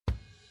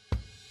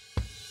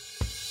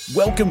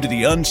Welcome to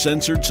the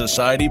Uncensored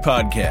Society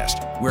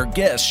podcast, where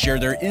guests share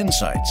their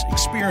insights,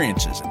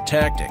 experiences, and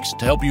tactics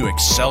to help you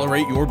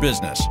accelerate your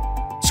business.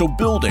 So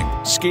building,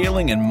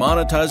 scaling, and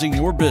monetizing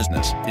your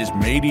business is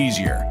made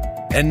easier.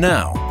 And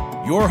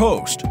now, your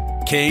host,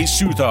 Kay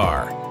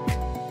Suthar.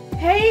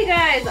 Hey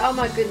guys, oh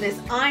my goodness,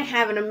 I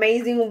have an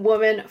amazing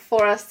woman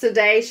for us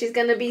today. She's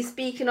going to be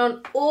speaking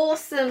on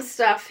awesome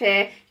stuff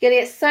here. You're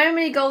going to get so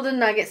many golden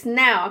nuggets.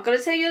 Now, I've got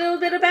to tell you a little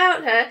bit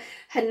about her.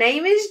 Her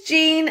name is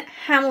Jean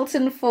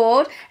Hamilton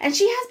Ford, and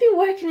she has been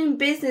working in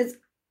business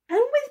and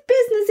with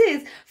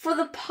businesses for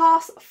the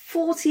past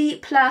 40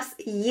 plus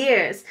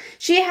years.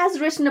 She has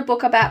written a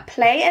book about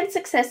play and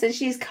success, and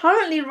she's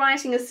currently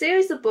writing a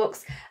series of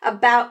books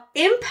about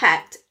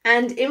impact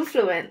and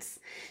influence.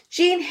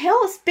 Jean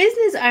helps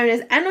business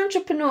owners and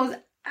entrepreneurs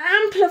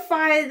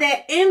amplify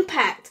their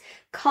impact,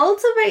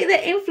 cultivate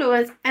their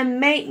influence,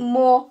 and make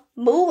more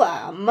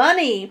moolah,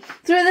 money,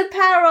 through the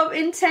power of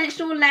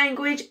intentional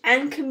language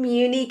and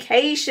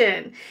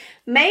communication.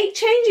 Make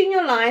change in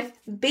your life,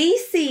 be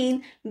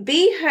seen,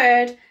 be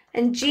heard,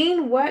 and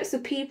Jean works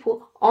with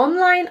people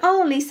online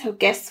only, so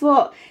guess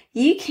what?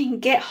 You can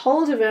get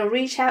hold of her and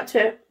reach out to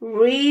her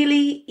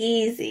really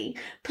easy.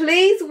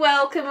 Please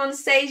welcome on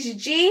stage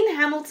Jean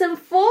Hamilton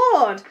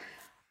Ford.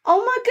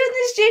 Oh my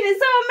goodness, Jean, it's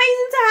so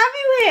amazing to have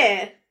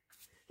you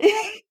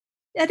here.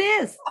 It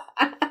is.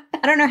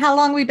 I don't know how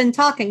long we've been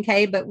talking,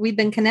 Kay, but we've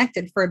been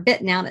connected for a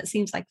bit now, and it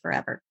seems like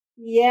forever.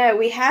 Yeah,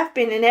 we have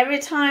been. And every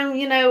time,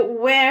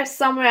 we're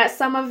somewhere at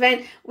some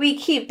event, we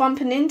keep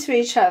bumping into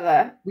each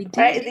other. We do.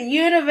 Right? The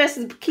universe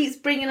keeps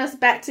bringing us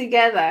back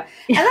together.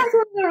 And that's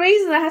one of the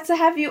reasons I had to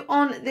have you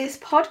on this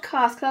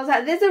podcast. Because I was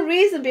like, there's a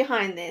reason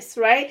behind this,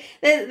 right?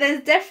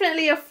 There's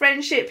definitely a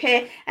friendship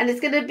here, and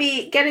it's going to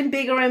be getting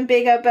bigger and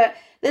bigger. But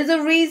there's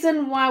a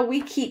reason why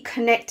we keep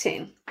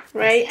connecting,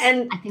 right? Yes,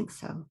 and I think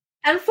so.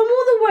 And from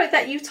all the work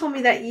that you've told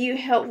me that you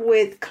help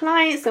with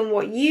clients and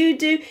what you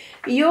do,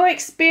 your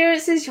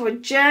experiences, your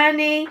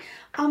journey,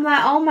 I'm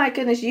like, oh my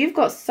goodness, you've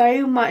got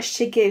so much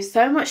to give,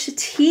 so much to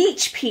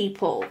teach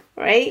people,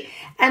 right?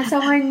 And so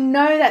I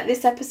know that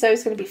this episode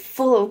is going to be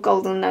full of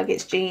golden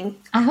nuggets, Jean.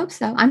 I hope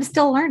so. I'm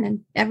still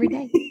learning every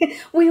day.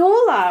 We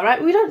all are,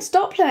 right? We don't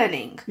stop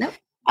learning. Nope.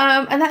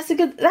 And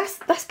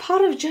that's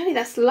part of the journey.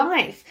 That's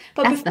life.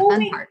 But that's the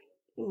fun part.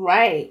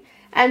 Right.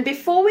 And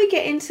before we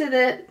get into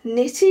the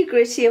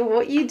nitty-gritty of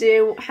what you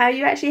do, how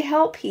you actually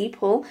help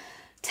people,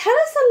 tell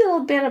us a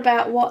little bit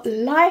about what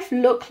life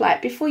looked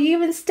like before you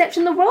even stepped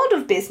in the world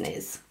of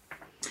business.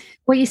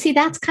 Well, you see,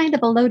 that's kind of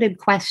a loaded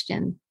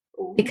question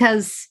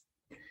because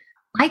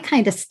I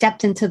kind of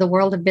stepped into the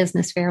world of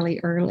business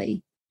fairly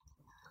early.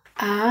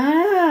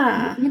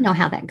 Ah. You know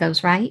how that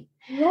goes, right?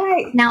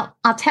 Right. Now,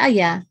 I'll tell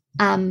you,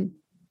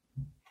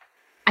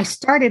 I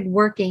started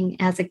working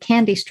as a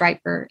candy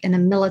striper in a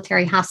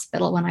military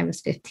hospital when I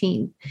was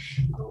 15.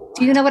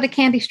 Do you know what a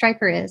candy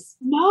striper is?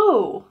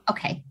 No.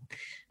 Okay.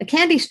 A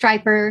candy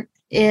striper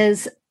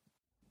is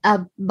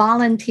a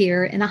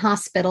volunteer in a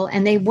hospital,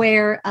 and they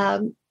wear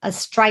a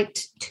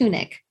striped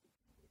tunic.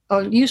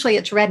 Or usually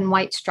it's red and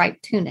white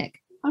striped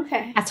tunic.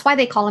 Okay. That's why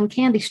they call them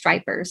candy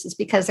stripers, is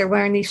because they're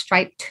wearing these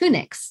striped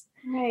tunics.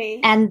 Right.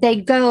 And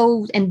they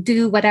go and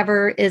do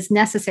whatever is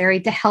necessary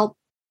to help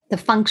the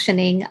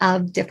functioning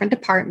of different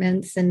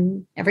departments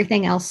and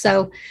everything else.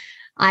 So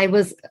I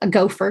was a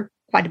gopher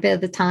quite a bit of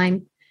the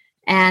time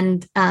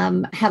and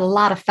had a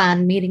lot of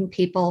fun meeting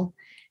people.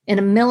 In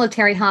a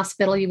military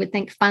hospital, you would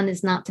think fun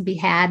is not to be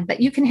had, but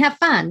you can have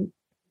fun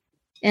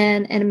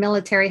in a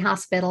military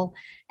hospital.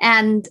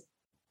 And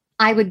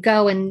I would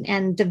go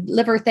and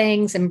deliver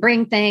things and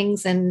bring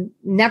things, and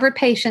never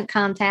patient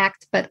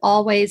contact, but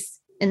always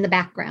in the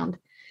background.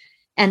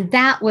 And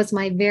that was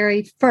my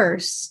very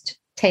first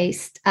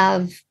taste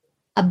of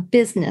a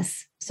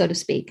business, so to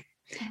speak.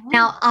 Oh.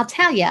 Now, I'll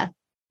tell you,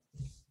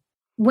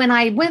 when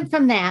I went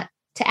from that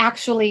to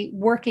actually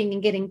working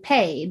and getting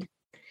paid,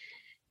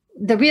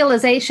 the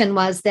realization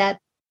was that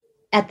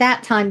at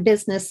that time,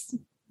 business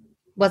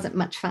wasn't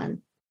much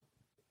fun.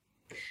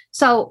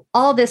 So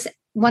all this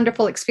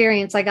wonderful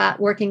experience I got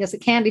working as a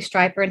candy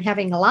striper and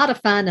having a lot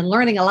of fun and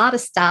learning a lot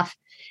of stuff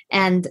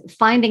and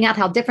finding out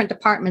how different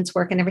departments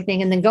work and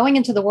everything, and then going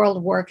into the world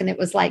of work, and it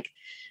was like,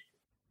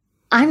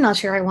 I'm not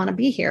sure I want to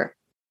be here.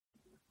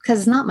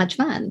 Because it's not much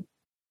fun.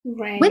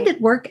 Right. When did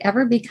work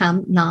ever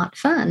become not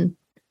fun?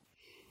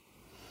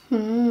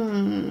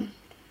 Okay.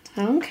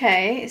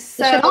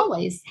 So it should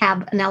always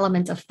have an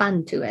element of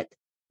fun to it.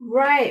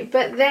 Right.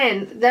 But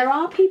then there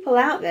are people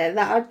out there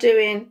that are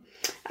doing,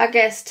 I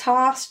guess,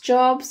 tasks,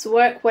 jobs,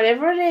 work,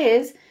 whatever it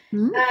is,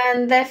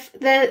 and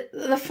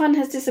the fun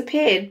has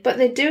disappeared, but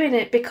they're doing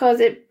it because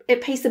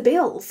it pays the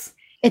bills.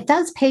 It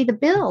does pay the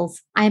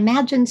bills. I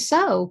imagine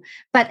so.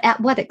 But at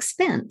what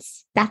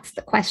expense? That's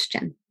the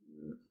question.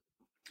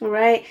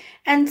 Right.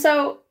 And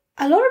so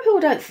a lot of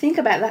people don't think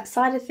about that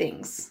side of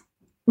things,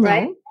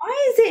 right? No.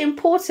 Why is it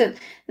important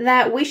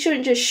that we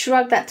shouldn't just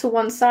shrug that to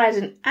one side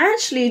and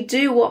actually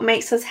do what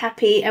makes us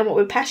happy and what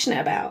we're passionate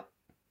about?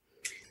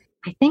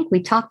 I think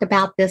we talked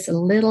about this a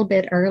little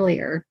bit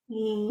earlier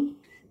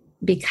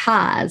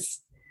because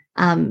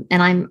And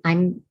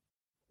I'm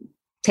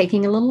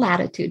taking a little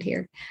latitude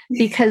here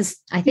because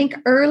I think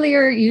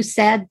earlier you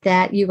said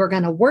that you were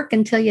going to work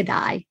until you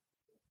die.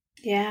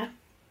 Yeah.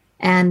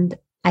 And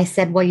I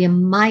said, well, you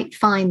might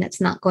find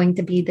that's not going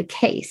to be the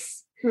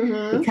case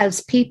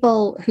because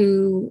people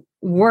who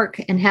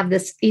work and have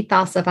this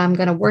ethos of I'm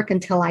going to work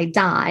until I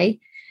die,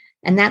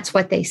 and that's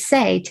what they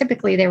say,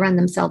 typically they run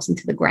themselves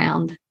into the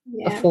ground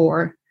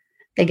before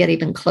they get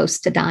even close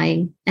to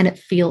dying, and it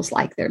feels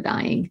like they're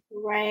dying.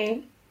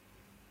 Right.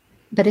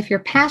 But if you're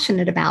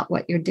passionate about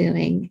what you're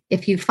doing,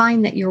 if you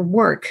find that your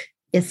work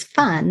is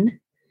fun,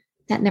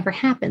 that never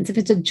happens. If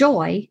it's a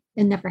joy,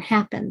 it never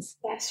happens.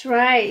 That's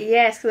right.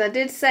 Yes, because I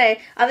did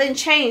say, I then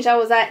changed. I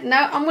was like, no,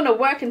 I'm going to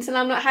work until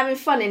I'm not having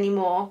fun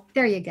anymore.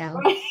 There you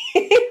go.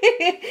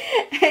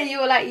 And you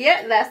were like,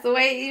 yeah, that's the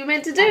way you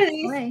meant to do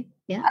this.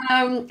 Yeah.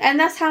 And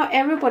that's how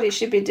everybody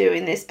should be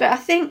doing this. But I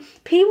think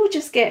people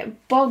just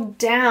get bogged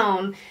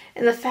down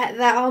in the fact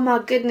that, oh my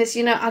goodness,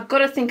 I've got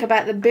to think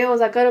about the bills.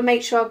 I've got to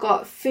make sure I've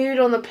got food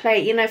on the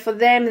plate, for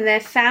them and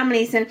their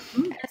families. And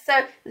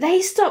so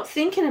they stop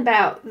thinking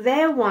about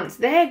their wants,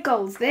 their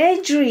goals,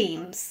 their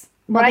dreams.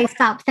 Well, they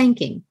stop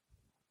thinking.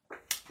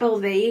 Oh,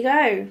 there you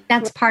go.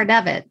 That's part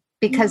of it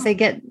because they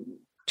get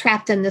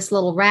trapped in this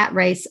little rat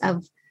race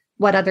of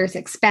what others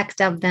expect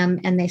of them.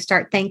 And they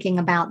start thinking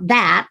about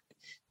that,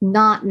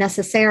 not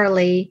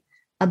necessarily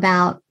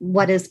about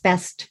what is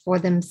best for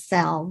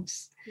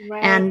themselves.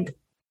 Right. And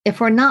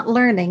if we're not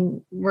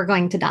learning, we're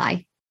going to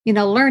die.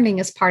 Learning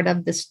is part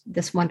of this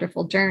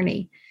wonderful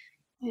journey.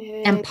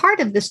 And part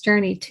of this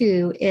journey,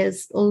 too,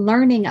 is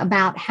learning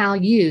about how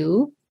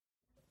you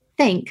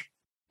think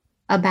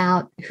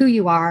about who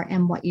you are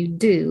and what you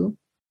do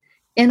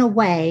in a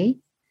way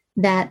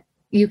that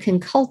you can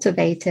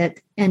cultivate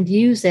it and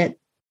use it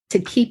to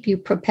keep you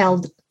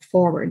propelled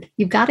forward.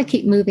 You've got to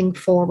keep moving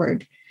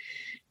forward.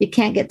 You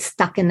can't get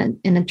stuck in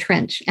a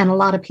trench. And a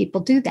lot of people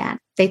do that.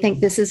 They think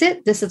this is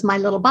it. This is my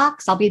little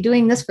box. I'll be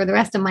doing this for the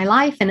rest of my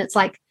life. And it's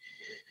like,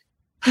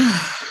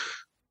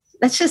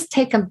 let's just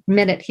take a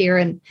minute here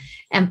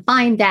and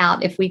find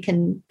out if we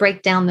can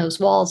break down those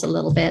walls a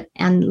little bit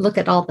and look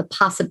at all the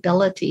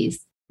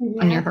possibilities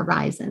on your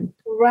horizon.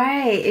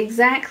 Right,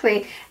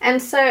 exactly.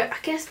 And so I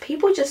guess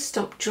people just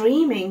stop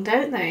dreaming,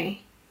 don't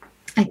they?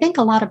 I think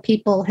a lot of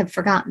people have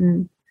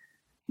forgotten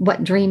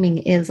what dreaming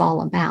is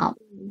all about.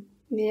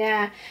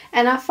 Yeah.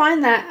 And I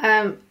find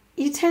that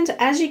you tend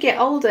to, as you get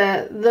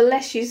older, the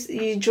less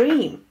you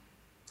dream.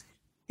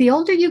 The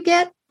older you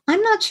get,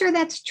 I'm not sure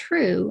that's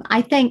true.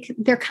 I think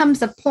there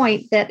comes a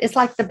point that it's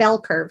like the bell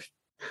curve,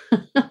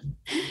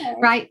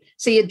 right?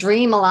 So you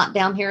dream a lot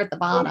down here at the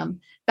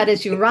bottom. But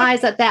as you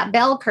rise up that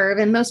bell curve,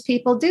 and most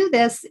people do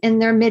this in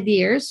their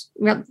mid-years,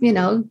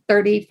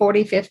 30,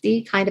 40,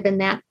 50, kind of in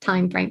that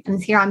time frame.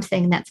 And here I'm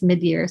saying that's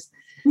mid-years.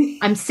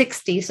 I'm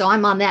 60, so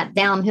I'm on that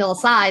downhill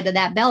side of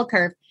that bell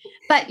curve.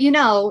 But,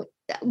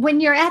 when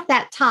you're at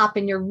that top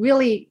and you're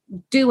really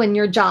doing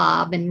your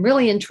job and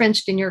really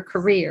entrenched in your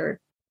career,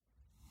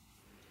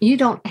 you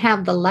don't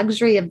have the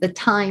luxury of the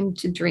time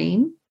to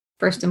dream,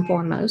 first and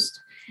foremost.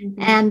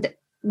 Mm-hmm. And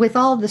with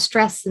all the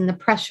stress and the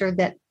pressure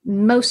that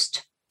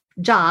most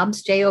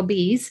jobs,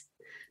 JOBs,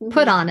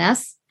 put on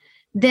us,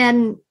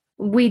 then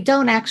we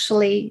don't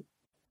actually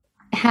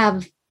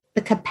have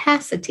the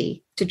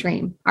capacity to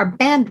dream. Our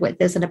bandwidth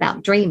isn't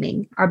about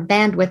dreaming. Our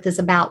bandwidth is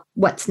about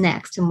what's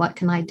next and what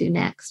can I do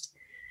next?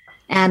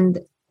 And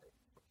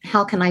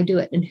how can I do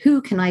it? And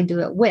who can I do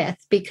it with?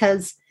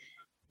 Because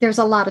there's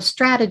a lot of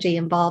strategy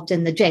involved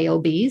in the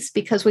JOBs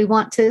because we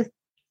want to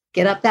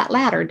get up that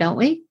ladder, don't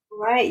we?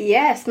 Right.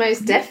 Yes,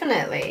 most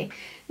definitely.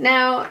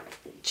 Now,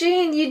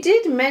 Jean, you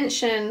did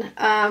mention,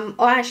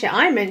 or actually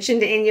I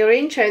mentioned it in your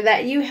intro,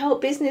 that you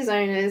help business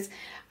owners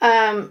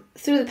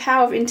through the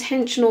power of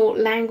intentional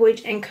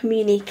language and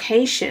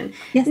communication.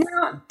 Yes.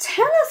 Now,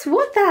 tell us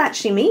what that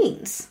actually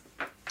means.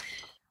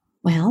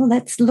 Well,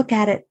 let's look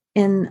at it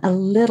in a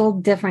little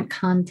different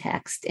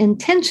context.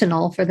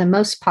 Intentional, for the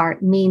most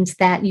part, means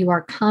that you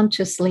are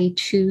consciously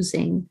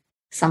choosing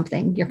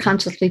something. You're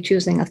consciously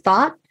choosing a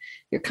thought.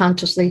 You're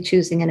consciously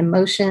choosing an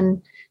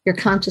emotion. You're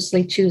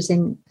consciously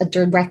choosing a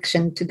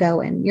direction to go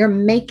in. You're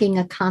making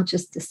a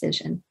conscious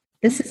decision.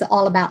 This is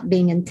all about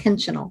being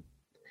intentional.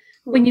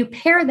 When you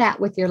pair that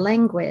with your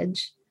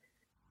language,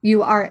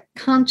 you are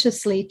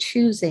consciously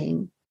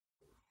choosing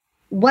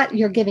what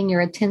you're giving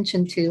your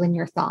attention to in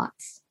your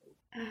thoughts,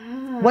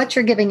 what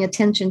you're giving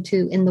attention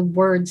to in the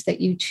words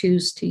that you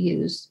choose to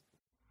use.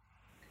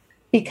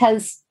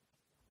 Because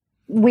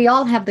we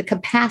all have the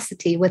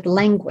capacity with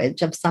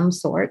language of some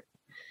sort.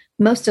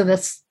 Most of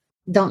us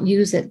don't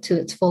use it to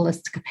its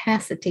fullest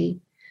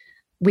capacity.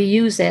 We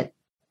use it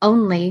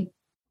only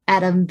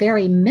at a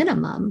very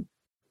minimum.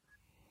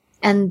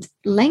 And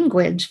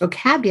language,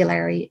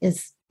 vocabulary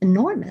is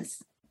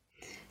enormous.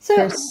 So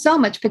there's so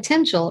much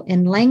potential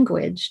in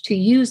language to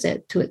use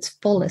it to its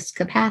fullest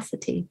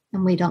capacity,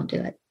 and we don't do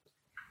it.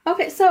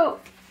 Okay, so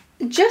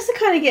just to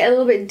kind of get a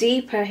little bit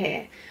deeper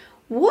here,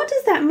 what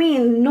does that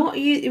mean?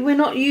 We're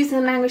not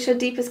using the language to the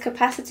deepest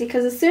capacity?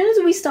 Because as soon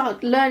as we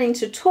start learning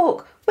to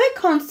talk,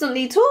 we're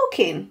constantly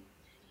talking.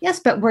 Yes,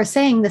 but we're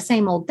saying the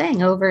same old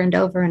thing over and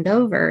over and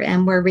over,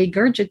 and we're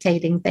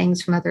regurgitating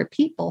things from other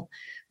people.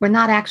 We're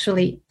not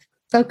actually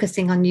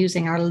focusing on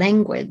using our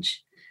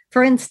language.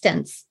 For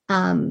instance,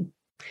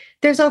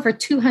 there's over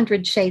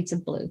 200 shades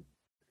of blue.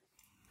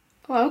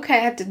 Oh,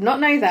 okay, I did not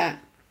know that.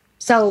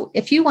 So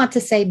if you want to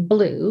say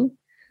blue,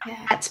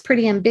 that's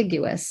pretty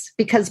ambiguous,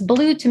 because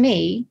blue to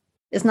me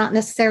is not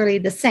necessarily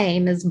the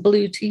same as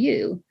blue to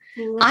you.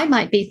 Right. I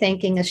might be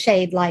thinking a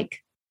shade like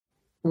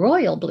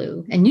royal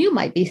blue, and you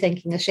might be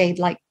thinking a shade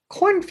like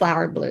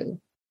cornflower blue.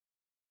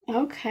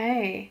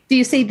 Okay. Do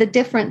you see the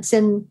difference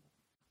in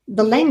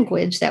the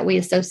language that we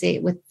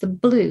associate with the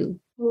blue?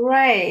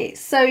 Right.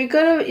 So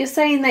you're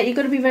saying that you've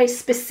got to be very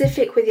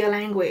specific with your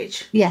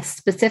language. Yes,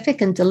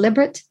 specific and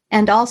deliberate,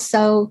 and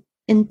also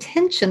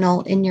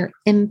intentional in your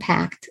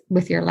impact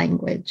with your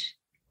language.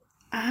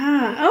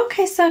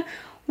 Okay. So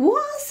what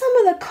are some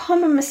of the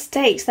common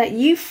mistakes that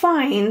you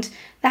find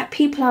that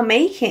people are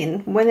making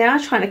when they are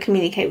trying to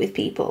communicate with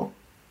people?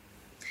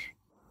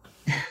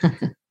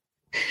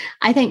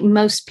 I think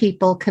most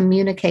people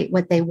communicate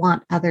what they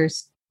want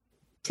others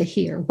to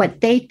hear,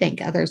 what they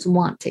think others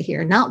want to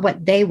hear, not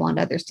what they want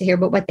others to hear,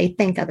 but what they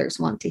think others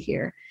want to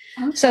hear.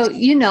 Okay. So,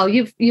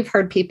 you've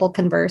heard people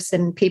converse,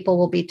 and people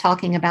will be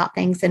talking about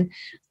things. And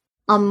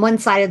on one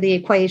side of the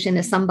equation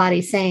is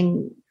somebody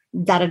saying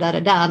da da da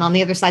da da, and on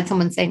the other side,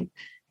 someone's saying,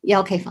 yeah,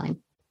 okay, fine.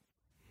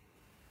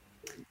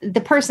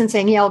 The person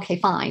saying, yeah, okay,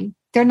 fine,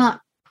 they're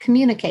not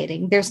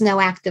communicating. There's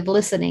no active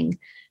listening.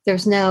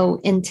 There's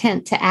no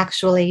intent to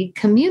actually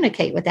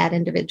communicate with that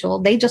individual.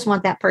 They just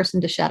want that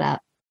person to shut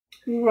up.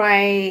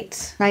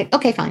 Right. Right.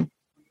 Okay, fine.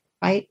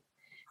 Right.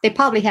 They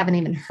probably haven't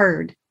even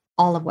heard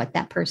all of what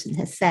that person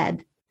has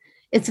said.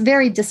 It's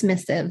very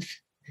dismissive.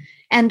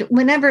 And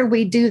whenever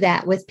we do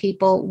that with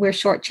people, we're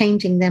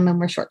shortchanging them, and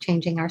we're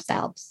shortchanging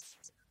ourselves.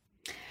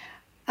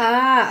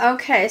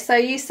 Okay. So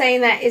you're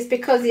saying that it's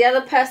because the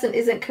other person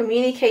isn't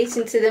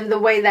communicating to them the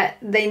way that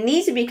they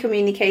need to be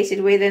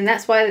communicated with, and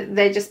that's why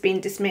they're just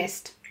being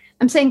dismissed.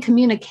 I'm saying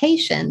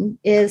communication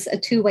is a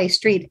two-way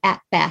street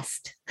at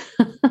best.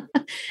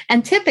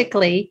 And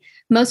typically,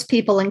 most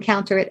people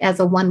encounter it as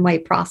a one-way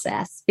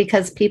process,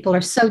 because people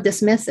are so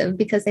dismissive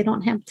because they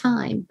don't have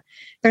time.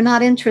 They're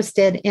not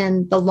interested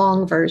in the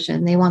long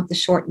version. They want the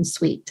short and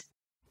sweet.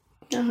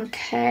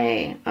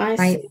 Okay. I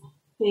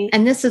see.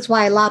 And this is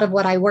why a lot of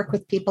what I work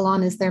with people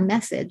on is their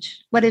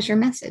message. What is your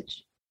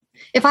message?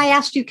 If I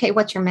asked you, Kate,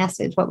 what's your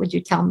message? What would you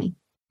tell me?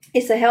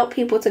 It's to help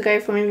people to go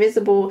from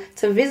invisible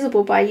to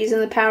visible by using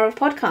the power of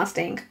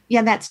podcasting.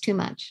 Yeah, that's too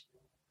much.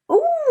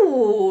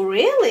 Ooh,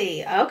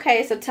 really?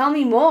 Okay, so tell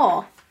me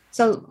more.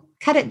 So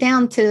cut it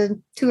down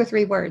to 2 or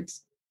 3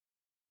 words.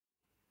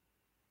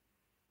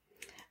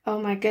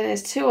 Oh my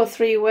goodness, 2 or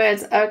 3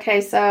 words.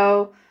 Okay,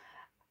 so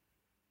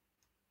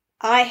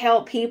I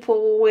help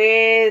people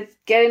with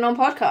getting on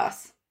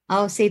podcasts.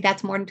 Oh, see,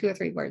 that's more than 2 or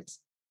 3 words.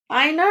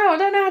 I know. I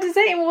don't know how to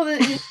say it more than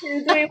 2 or 3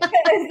 words.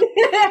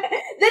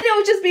 Then it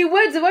will just be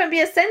words. It won't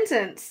be a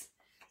sentence.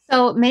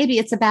 So maybe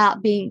it's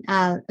about being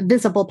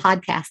visible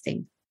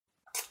podcasting.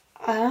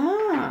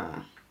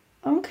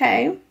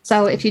 Okay.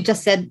 So if you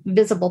just said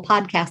visible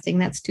podcasting,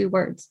 that's 2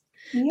 words.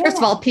 Yeah. First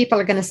of all, people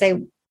are going to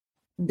say,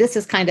 this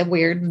is kind of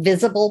weird,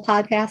 visible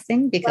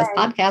podcasting, because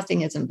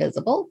podcasting isn't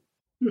visible.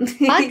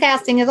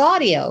 Podcasting is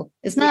audio.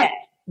 It's not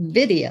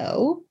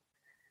video.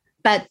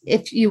 But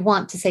if you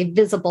want to say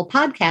visible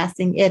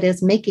podcasting, it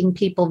is making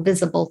people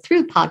visible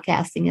through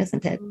podcasting,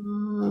 isn't it?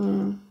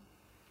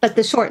 But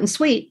the short and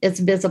sweet is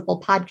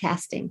visible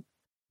podcasting.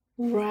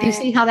 Right. Do you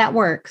see how that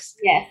works?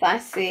 Yes, I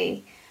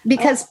see.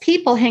 Because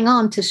people hang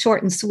on to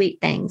short and sweet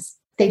things.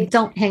 They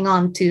don't hang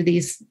on to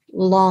these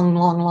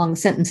long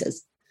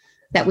sentences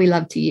that we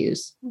love to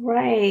use.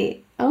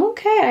 Right.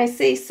 Okay, I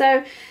see.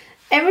 So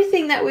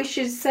everything that we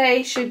should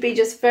say should be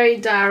just very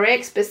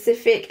direct,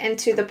 specific, and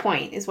to the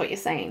point, is what you're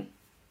saying.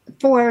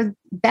 For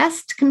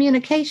best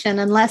communication,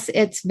 unless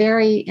it's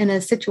in a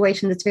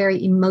situation that's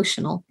very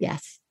emotional,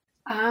 yes.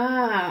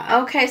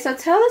 Okay. So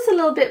tell us a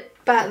little bit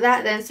about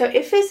that then. So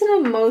if it's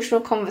an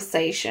emotional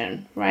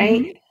conversation,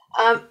 right? Mm-hmm.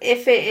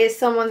 If it is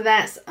someone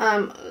that's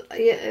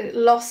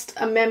lost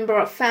a member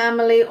of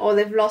family, or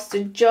they've lost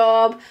a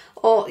job,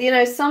 or,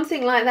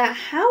 something like that,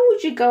 how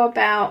would you go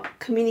about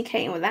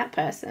communicating with that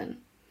person?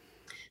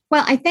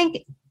 Well, I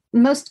think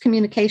most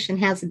communication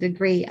has a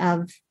degree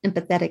of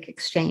empathetic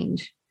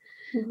exchange.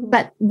 Mm-hmm.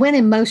 But when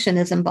emotion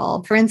is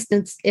involved, for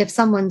instance, if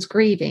someone's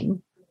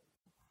grieving,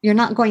 you're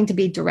not going to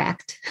be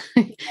direct.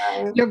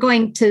 You're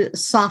going to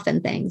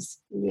soften things.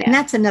 Yeah. And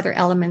that's another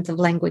element of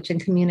language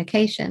and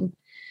communication.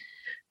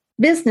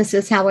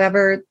 Businesses,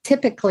 however,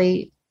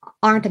 typically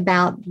aren't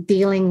about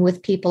dealing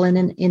with people in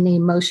the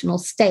emotional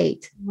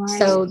state. Right.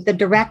 So the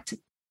direct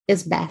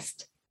is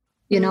best.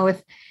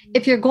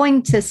 If you're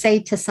going to say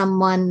to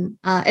someone,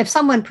 if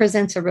someone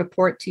presents a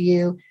report to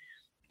you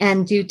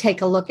and you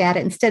take a look at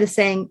it, instead of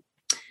saying,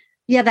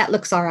 yeah, that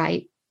looks all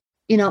right,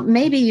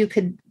 maybe you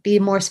could be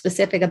more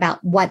specific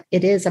about what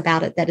it is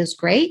about it that is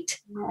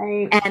great.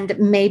 Right. And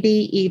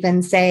maybe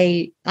even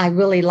say, I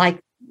really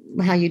like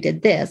how you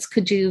did this.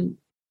 Could you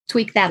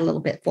tweak that a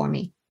little bit for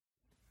me?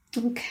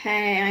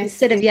 Okay.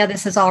 Instead of, yeah,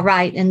 this is all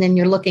right. And then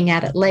you're looking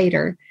at it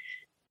later.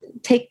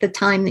 Take the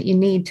time that you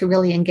need to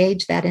really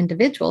engage that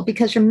individual,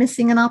 because you're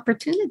missing an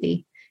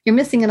opportunity. You're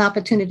missing an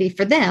opportunity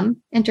for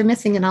them, and you're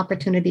missing an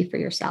opportunity for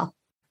yourself.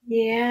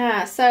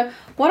 Yeah. So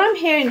what I'm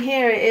hearing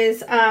here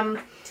is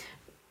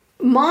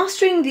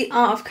mastering the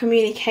art of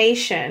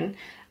communication.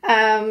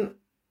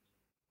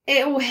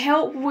 It will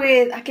help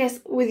with, I guess,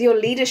 with your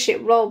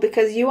leadership role,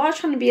 because you are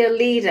trying to be a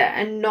leader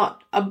and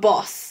not a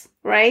boss,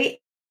 right?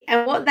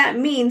 And what that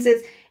means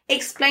is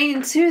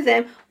explaining to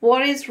them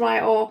what is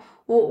right, or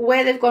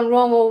where they've gone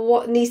wrong, or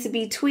what needs to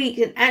be tweaked,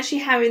 and actually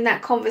having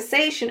that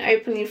conversation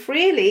openly,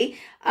 freely,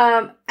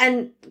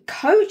 and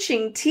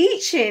coaching,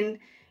 teaching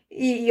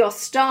your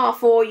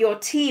staff or your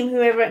team,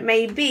 whoever it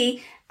may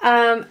be,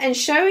 and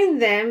showing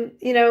them,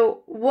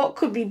 what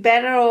could be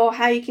better, or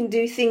how you can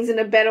do things in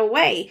a better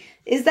way.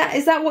 Is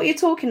that what you're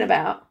talking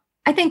about?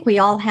 I think we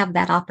all have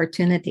that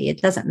opportunity.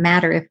 It doesn't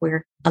matter if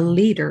we're a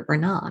leader or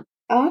not.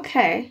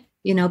 Okay.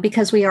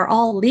 Because we are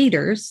all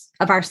leaders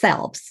of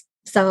ourselves.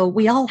 So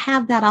we all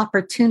have that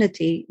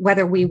opportunity,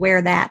 whether we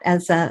wear that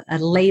as a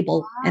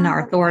label in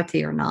our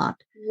authority or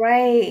not.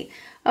 Right.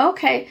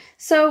 Okay.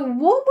 So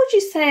what would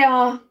you say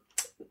are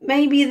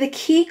maybe the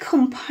key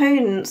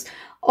components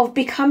of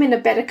becoming a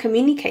better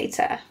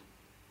communicator?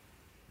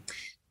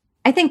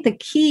 I think the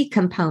key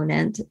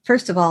component,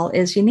 first of all,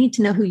 is you need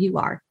to know who you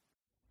are.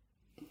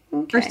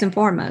 Okay. First and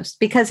foremost,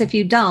 because if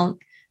you don't,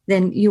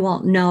 then you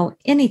won't know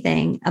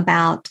anything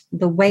about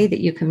the way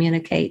that you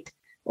communicate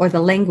or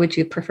the language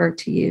you prefer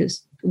to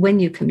use when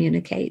you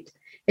communicate.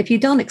 If you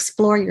don't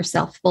explore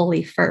yourself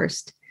fully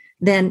first,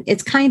 then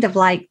it's kind of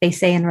like they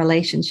say in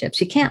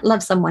relationships, you can't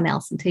love someone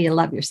else until you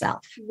love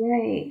yourself.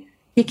 Right.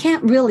 You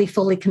can't really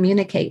fully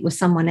communicate with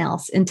someone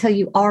else until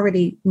you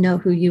already know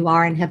who you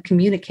are and have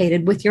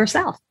communicated with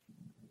yourself.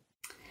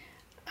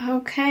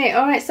 Okay.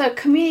 All right. So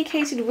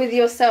communicated with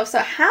yourself. So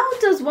how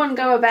does one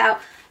go about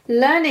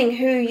learning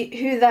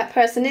who that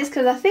person is?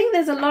 Because I think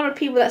there's a lot of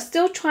people that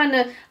still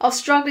are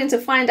struggling to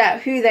find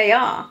out who they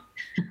are.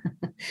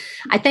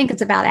 I think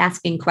it's about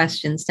asking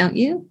questions, don't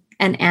you?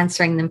 And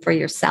answering them for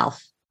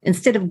yourself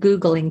instead of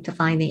Googling to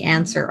find the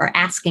answer or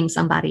asking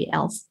somebody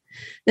else.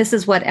 This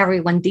is what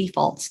everyone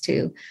defaults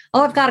to.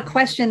 Oh, I've got a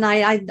question.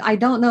 I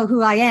don't know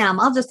who I am.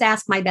 I'll just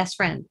ask my best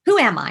friend. Who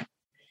am I?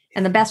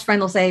 And the best friend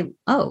will say,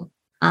 oh,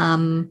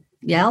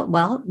 yeah,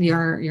 well,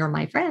 you're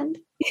my friend.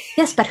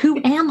 Yes, but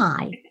who am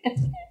I?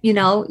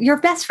 Your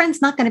best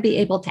friend's not going to be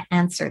able to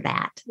answer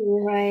that.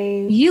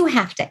 Right. You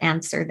have to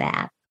answer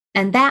that.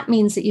 And that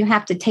means that you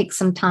have to take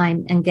some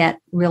time and get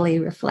really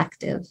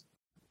reflective.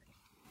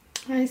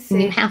 I see.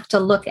 And you have to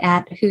look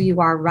at who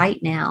you are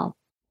right now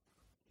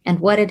and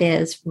what it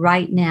is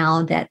right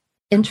now that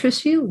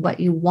interests you, what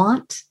you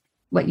want,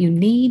 what you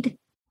need.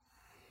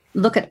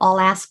 Look at all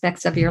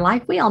aspects of your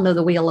life. We all know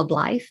the Wheel of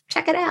Life.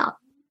 Check it out.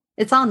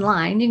 It's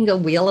online. You can go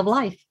Wheel of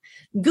Life.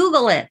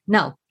 Google it.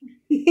 No.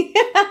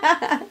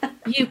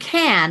 You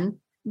can.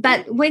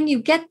 But when you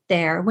get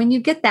there, when you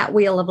get that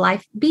Wheel of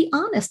Life, be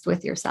honest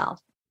with yourself.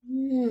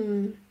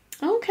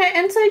 Okay.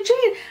 And so,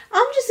 Jane,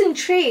 I'm just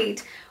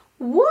intrigued.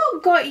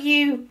 What got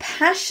you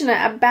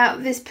passionate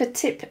about this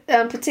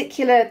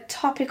particular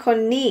topic or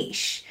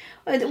niche?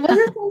 Was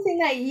it something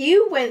that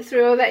you went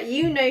through or that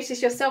you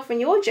noticed yourself in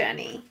your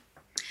journey?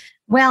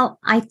 Well,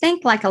 I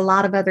think like a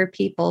lot of other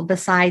people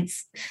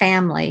besides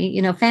family,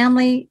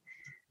 family,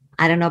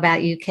 I don't know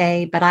about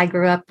UK, but I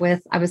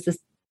was the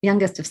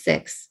youngest of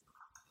 6.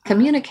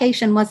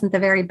 Communication wasn't the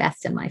very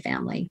best in my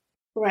family.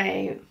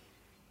 Right.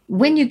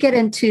 When you get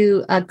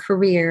into a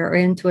career or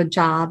into a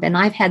job, and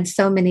I've had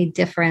so many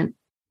different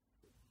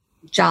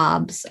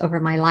jobs over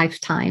my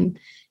lifetime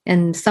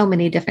in so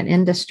many different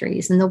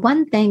industries. And the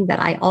one thing that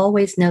I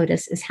always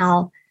notice is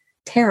how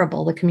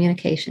terrible the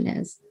communication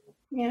is.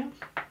 Yeah.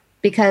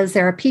 Because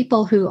there are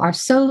people who are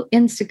so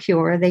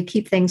insecure, they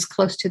keep things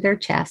close to their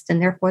chest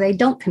and therefore they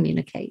don't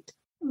communicate.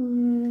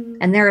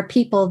 And there are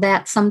people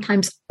that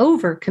sometimes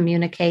over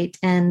communicate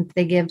and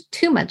they give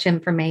too much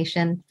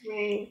information.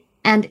 Right.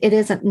 And it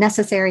isn't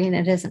necessary and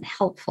it isn't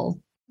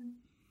helpful.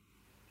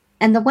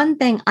 And the one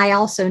thing I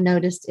also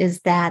noticed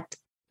is that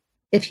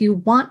if you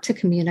want to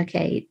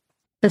communicate,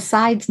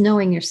 besides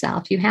knowing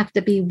yourself, you have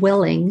to be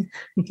willing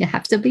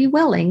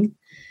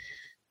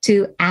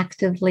to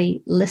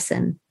actively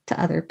listen to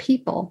other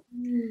people.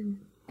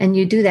 And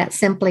you do that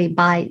simply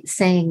by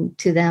saying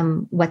to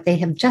them what they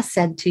have just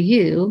said to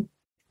you,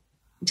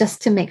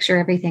 just to make sure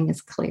everything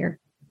is clear.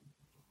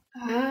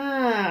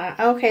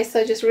 Okay.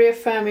 So just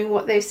reaffirming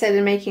what they've said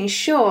and making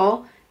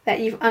sure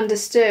that you've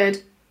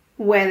understood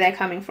where they're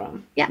coming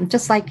from. Yeah,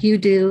 just like you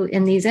do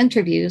in these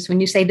interviews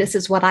when you say, this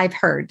is what I've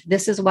heard.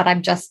 This is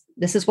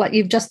what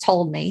you've just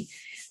told me.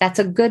 That's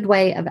a good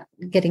way of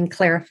getting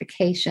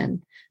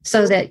clarification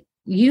so that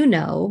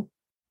well,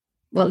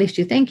 at least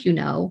you think you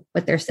know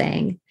what they're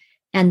saying,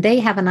 and they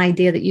have an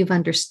idea that you've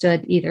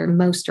understood either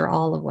most or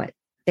all of what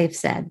they've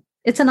said.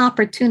 It's an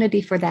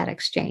opportunity for that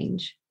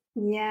exchange.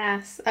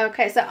 Yes.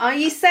 Okay. So are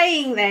you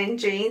saying then,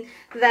 Jean,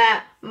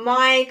 that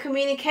my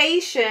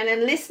communication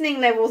and listening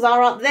levels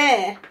are up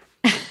there?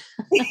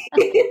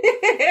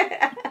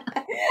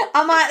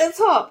 Am I at the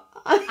top?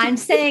 I'm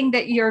saying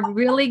that you're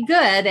really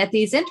good at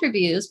these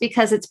interviews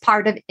because it's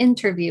part of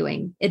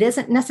interviewing. It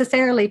isn't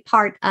necessarily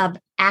part of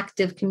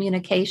active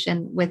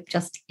communication with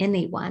just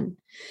anyone.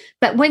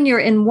 But when you're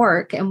in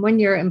work and when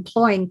you're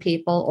employing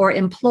people or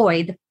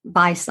employed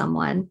by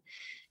someone,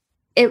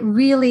 it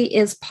really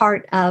is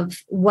part of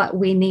what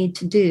we need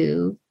to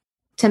do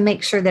to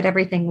make sure that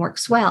everything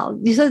works well.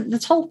 So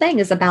this whole thing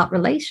is about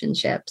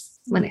relationships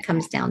when it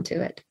comes down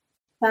to it.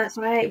 That's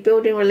right.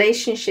 Building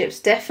relationships,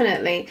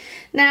 definitely.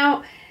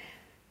 Now,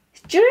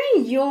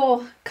 during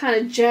your kind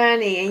of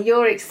journey and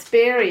your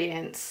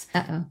experience,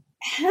 Uh-oh.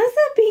 has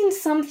there been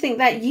something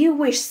that you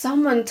wish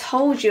someone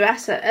told you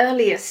at an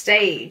earlier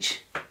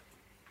stage?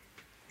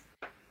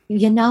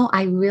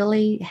 I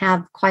really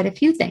have quite a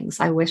few things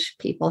I wish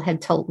people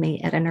had told me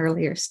at an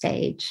earlier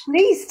stage.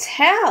 Please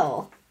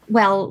tell.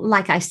 Well,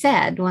 like I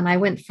said, when I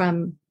went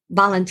from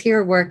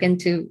volunteer work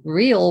into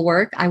real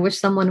work, I wish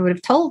someone would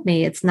have told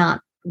me it's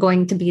not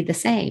going to be the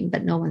same,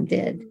 but no one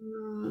did.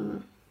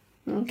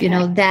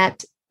 Okay.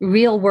 That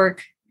real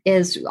work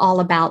is all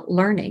about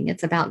learning.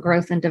 It's about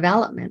growth and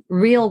development.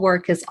 Real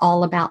work is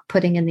all about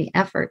putting in the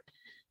effort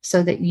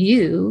so that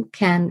you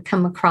can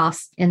come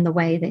across in the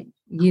way that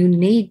you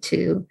need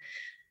to,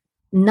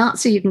 not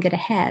so you can get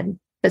ahead,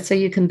 but so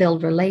you can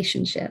build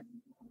relationship.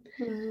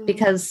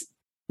 Because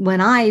when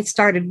I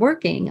started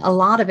working, a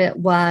lot of it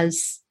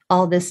was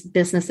all this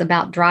business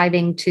about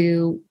driving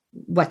to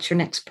what's your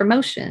next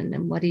promotion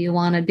and what do you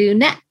want to do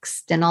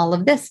next and all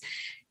of this.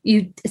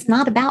 It's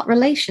not about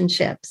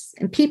relationships,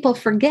 and people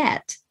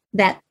forget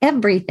that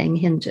everything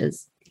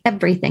hinges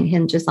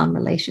on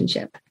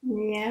relationship.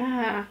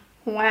 Yeah.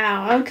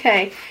 Wow.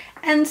 Okay.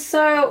 And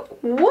so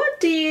what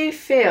do you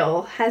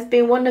feel has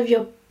been one of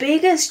your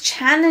biggest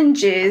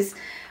challenges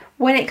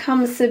when it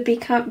comes to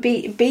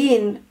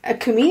being a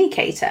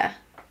communicator?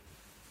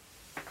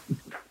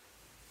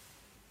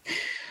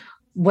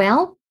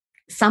 Well,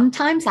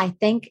 sometimes I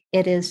think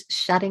it is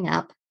shutting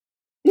up.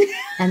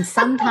 And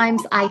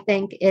sometimes I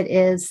think it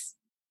is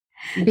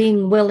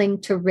being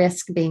willing to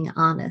risk being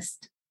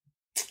honest.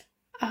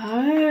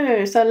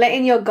 Oh, so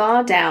letting your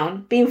guard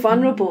down, being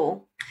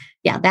vulnerable.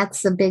 Yeah,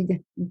 that's a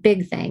big,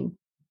 big thing.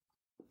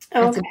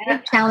 That's a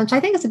big challenge. I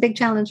think it's a big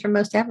challenge for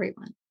most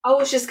everyone. I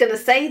was just going to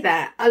say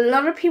that. A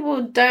lot of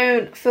people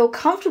don't feel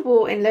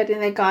comfortable in letting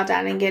their guard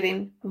down and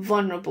getting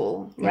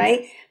vulnerable,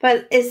 right? Yes.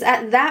 But it's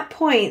at that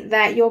point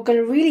that you're going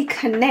to really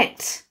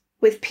connect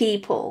with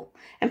people,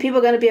 and people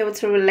are going to be able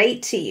to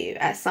relate to you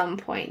at some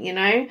point,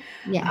 Yes.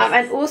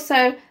 And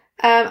also,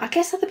 I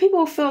guess other people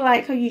will feel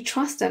like, oh, you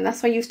trust them.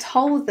 That's why you've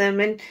told them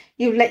and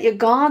you've let your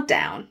guard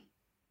down.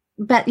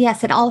 But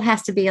yes, it all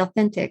has to be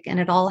authentic and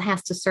it all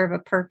has to serve a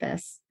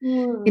purpose.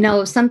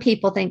 Some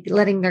people think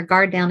letting their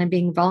guard down and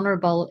being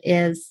vulnerable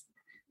is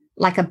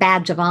like a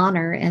badge of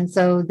honor. And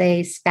so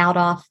they spout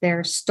off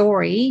their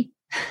story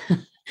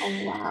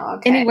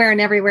anywhere and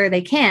everywhere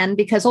they can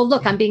because, oh,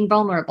 look, I'm being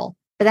vulnerable.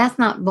 But that's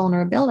not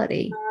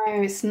vulnerability.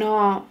 No, it's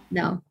not.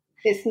 No.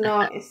 It's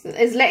not.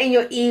 It's letting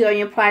your ego and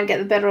your pride get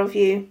the better of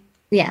you.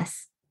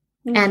 Yes.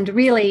 And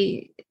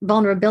really,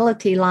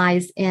 vulnerability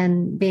lies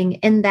in being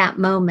in that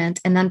moment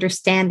and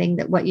understanding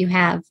that what you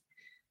have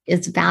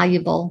is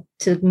valuable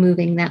to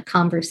moving that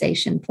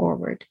conversation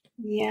forward.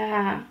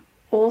 Yeah.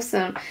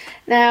 Awesome.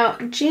 Now,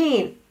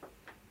 Jean,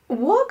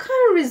 what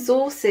kind of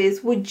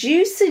resources would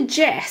you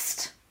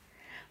suggest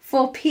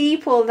for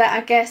people that,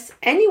 I guess,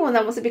 anyone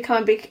that wants to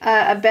become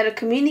a better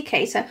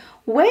communicator,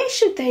 where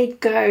should they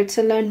go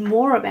to learn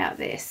more about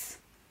this?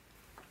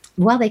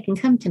 Well, they can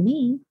come to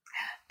me.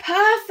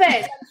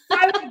 Perfect.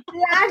 I'm so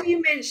glad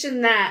you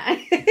mentioned that. How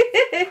do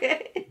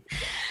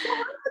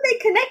they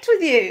connect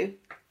with you?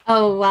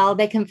 Oh, well,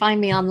 they can find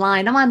me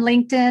online. I'm on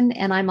LinkedIn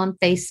and I'm on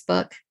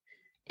Facebook.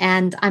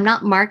 And I'm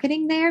not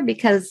marketing there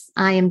because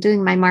I am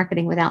doing my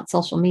marketing without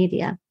social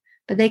media.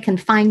 But they can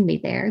find me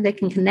there. They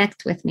can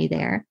connect with me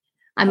there.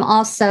 I'm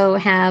also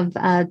have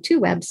 2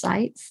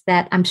 websites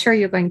that I'm sure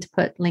you're going to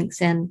put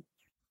links in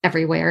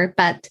everywhere.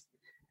 But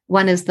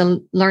one is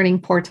the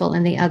learning portal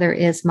and the other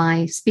is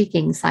my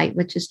speaking site,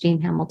 which is Jean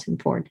Hamilton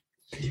Ford.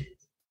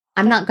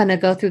 I'm not going to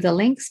go through the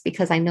links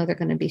because I know they're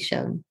going to be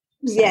shown.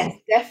 So. Yes,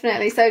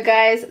 definitely. So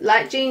guys,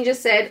 like Jean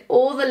just said,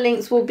 all the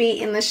links will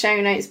be in the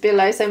show notes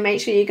below. So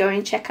make sure you go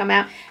and check them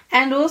out.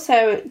 And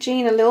also,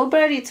 Jean, a little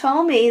birdie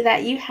told me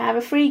that you have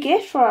a free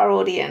gift for our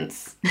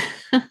audience.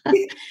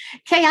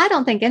 Kay, I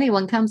don't think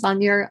anyone comes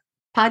on your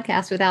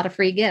podcast without a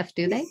free gift,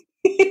 do they?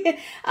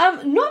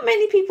 Not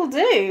many people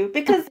do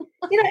because,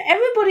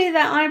 everybody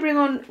that I bring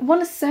on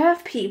want to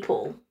serve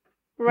people,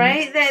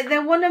 right? They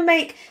want to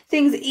make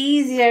things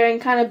easier and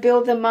kind of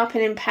build them up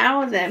and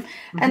empower them.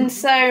 And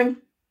so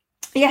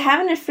Yeah,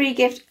 having a free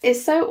gift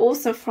is so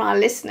awesome for our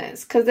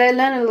listeners because they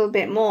learn a little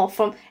bit more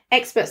from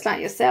experts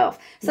like yourself.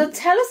 So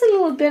tell us a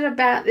little bit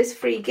about this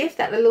free gift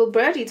that the little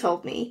birdie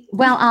told me.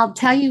 Well, I'll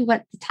tell you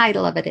what the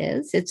title of it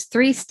is. It's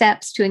 3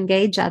 Steps to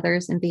Engage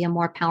Others and Be a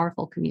More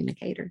Powerful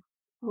Communicator.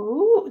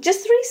 Oh,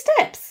 just 3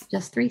 steps.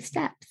 Just 3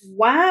 steps.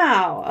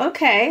 Wow.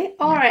 Okay.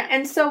 All right.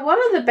 And so what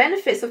are the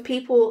benefits of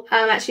people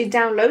actually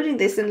downloading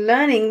this and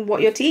learning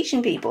what you're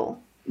teaching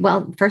people?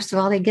 Well, first of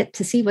all, they get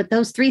to see what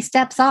those 3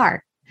 steps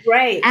are.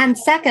 Right. And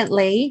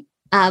secondly,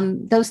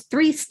 those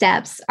 3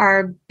 steps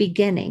are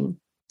beginning.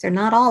 They're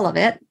not all of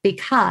it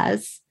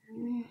because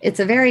it's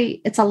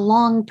a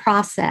long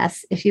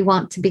process if you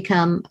want to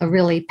become a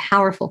really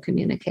powerful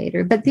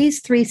communicator. But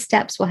these 3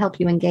 steps will help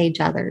you engage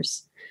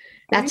others.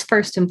 That's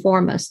first and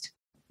foremost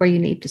where you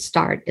need to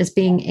start, is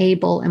being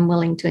able and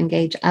willing to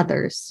engage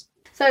others.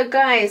 So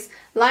guys,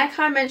 like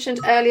I mentioned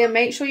earlier,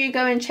 make sure you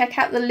go and check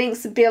out the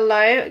links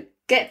below.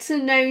 Get to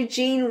know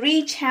Jean,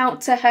 reach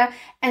out to her,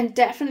 and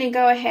definitely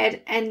go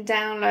ahead and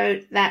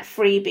download that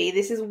freebie.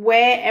 This is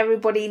where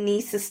everybody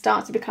needs to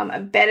start to become a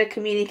better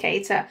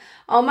communicator.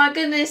 Oh my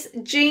goodness,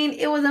 Jean,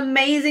 it was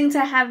amazing to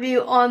have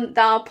you on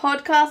our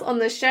podcast, on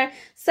the show.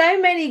 So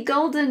many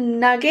golden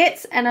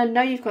nuggets, and I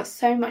know you've got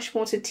so much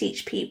more to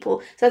teach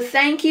people. So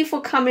thank you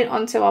for coming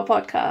onto our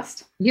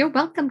podcast. You're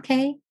welcome,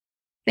 Kay.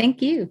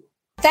 Thank you.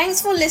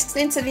 Thanks for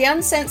listening to the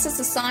Uncensored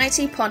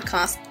Society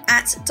podcast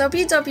at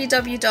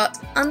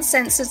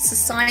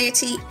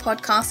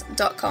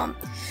www.uncensoredsocietypodcast.com.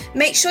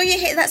 Make sure you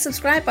hit that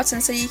subscribe button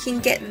so you can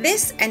get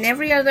this and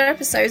every other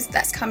episode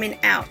that's coming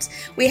out.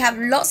 We have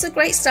lots of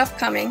great stuff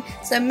coming,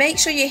 so make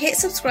sure you hit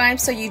subscribe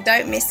so you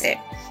don't miss it.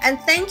 And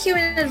thank you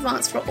in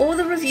advance for all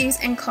the reviews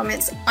and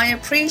comments. I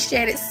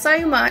appreciate it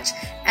so much,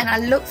 and I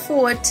look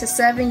forward to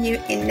serving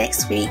you in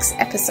next week's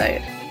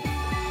episode.